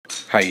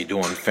How you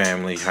doing,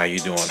 family? How you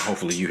doing?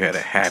 Hopefully you had a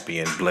happy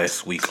and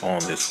blessed week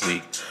on this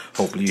week.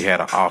 Hopefully you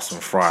had an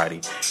awesome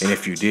Friday. And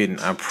if you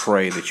didn't, I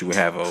pray that you would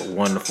have a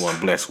wonderful and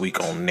blessed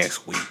week on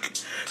next week.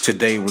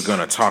 Today we're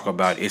going to talk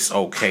about it's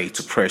okay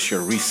to press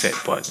your reset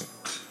button.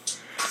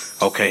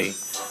 Okay,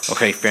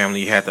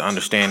 family, you have to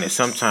understand that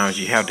sometimes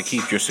you have to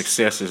keep your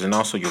successes and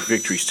also your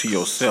victories to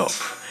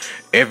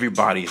yourself.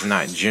 Everybody's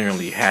not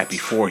generally happy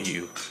for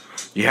you.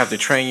 You have to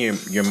train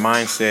your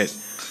mindset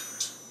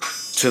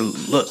to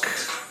look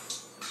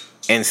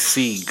and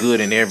see good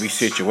in every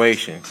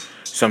situation.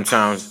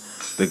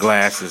 Sometimes the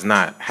glass is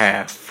not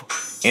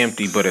half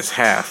empty, but it's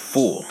half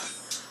full.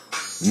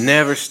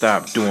 Never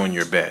stop doing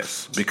your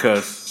best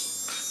because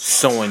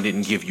someone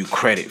didn't give you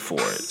credit for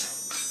it.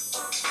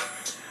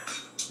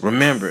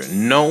 Remember,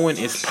 no one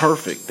is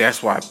perfect.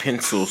 That's why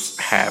pencils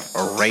have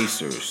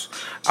erasers.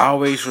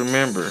 Always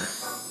remember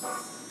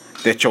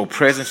that your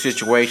present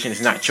situation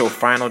is not your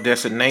final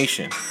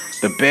destination.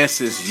 The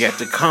best is yet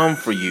to come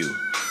for you.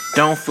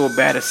 Don't feel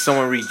bad if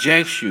someone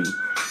rejects you.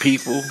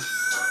 People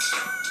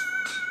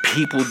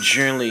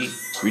generally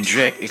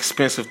reject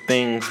expensive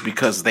things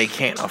because they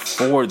can't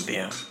afford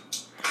them.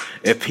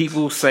 If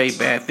people say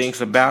bad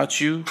things about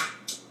you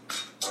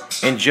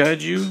and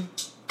judge you,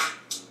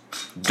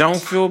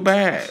 don't feel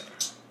bad.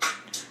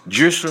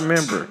 Just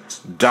remember,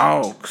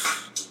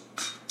 dogs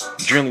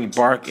generally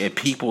bark at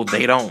people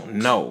they don't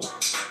know.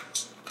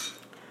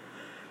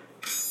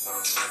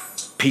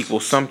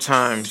 People,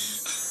 sometimes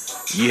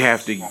you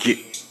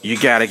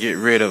gotta get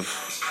rid of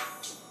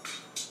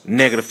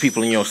negative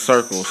people in your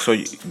circle, so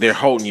they're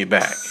holding you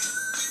back.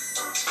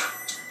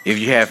 If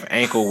you have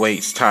ankle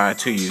weights tied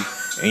to you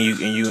and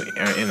you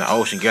are in the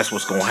ocean, guess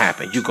what's gonna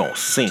happen? You're gonna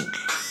sink.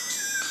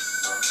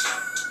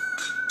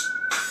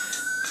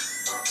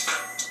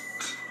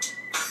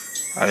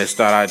 I just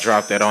thought I'd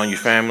drop that on you,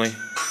 family.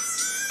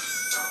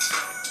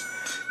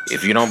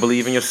 If you don't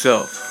believe in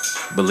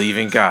yourself, believe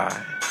in God.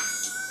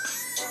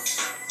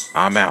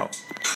 I'm out.